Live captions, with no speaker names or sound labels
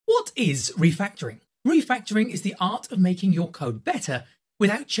is refactoring? Refactoring is the art of making your code better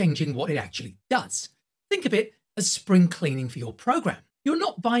without changing what it actually does. Think of it as spring cleaning for your program. You're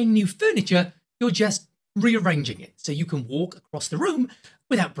not buying new furniture, you're just rearranging it so you can walk across the room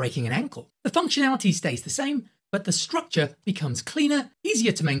without breaking an ankle. The functionality stays the same, but the structure becomes cleaner,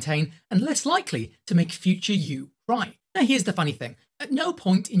 easier to maintain, and less likely to make future you cry. Now here's the funny thing. At no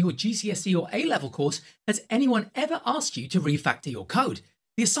point in your GCSE or A-level course has anyone ever asked you to refactor your code.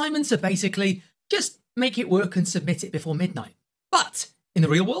 The assignments are basically just make it work and submit it before midnight. But in the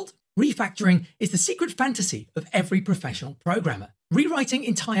real world, refactoring is the secret fantasy of every professional programmer. Rewriting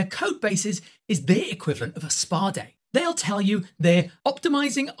entire code bases is their equivalent of a spa day. They'll tell you they're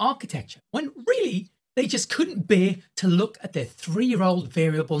optimizing architecture, when really they just couldn't bear to look at their 3-year-old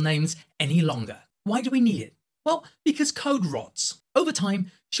variable names any longer. Why do we need it? Well, because code rots. Over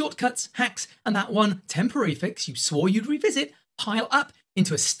time, shortcuts, hacks, and that one temporary fix you swore you'd revisit pile up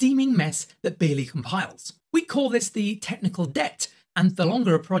into a steaming mess that barely compiles. We call this the technical debt, and the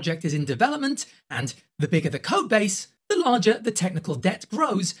longer a project is in development, and the bigger the code base, the larger the technical debt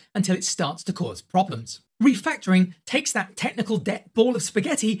grows until it starts to cause problems. Refactoring takes that technical debt ball of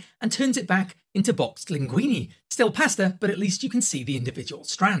spaghetti and turns it back into boxed linguine. Still pasta, but at least you can see the individual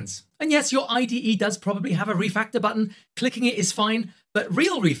strands. And yes, your IDE does probably have a refactor button. Clicking it is fine, but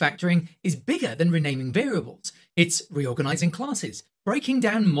real refactoring is bigger than renaming variables. It's reorganizing classes, breaking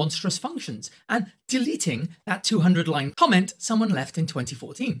down monstrous functions, and deleting that 200-line comment someone left in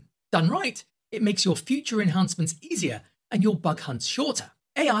 2014. Done right, it makes your future enhancements easier and your bug hunts shorter.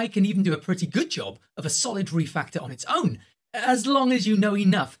 AI can even do a pretty good job of a solid refactor on its own, as long as you know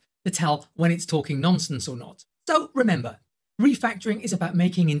enough to tell when it's talking nonsense or not. So remember, refactoring is about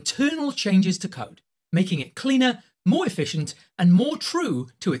making internal changes to code, making it cleaner, more efficient, and more true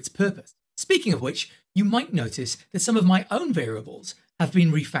to its purpose. Speaking of which, you might notice that some of my own variables have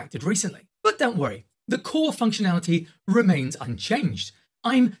been refactored recently. But don't worry, the core functionality remains unchanged.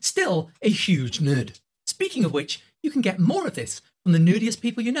 I'm still a huge nerd. Speaking of which, you can get more of this from the nerdiest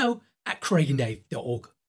people you know at craiganddave.org.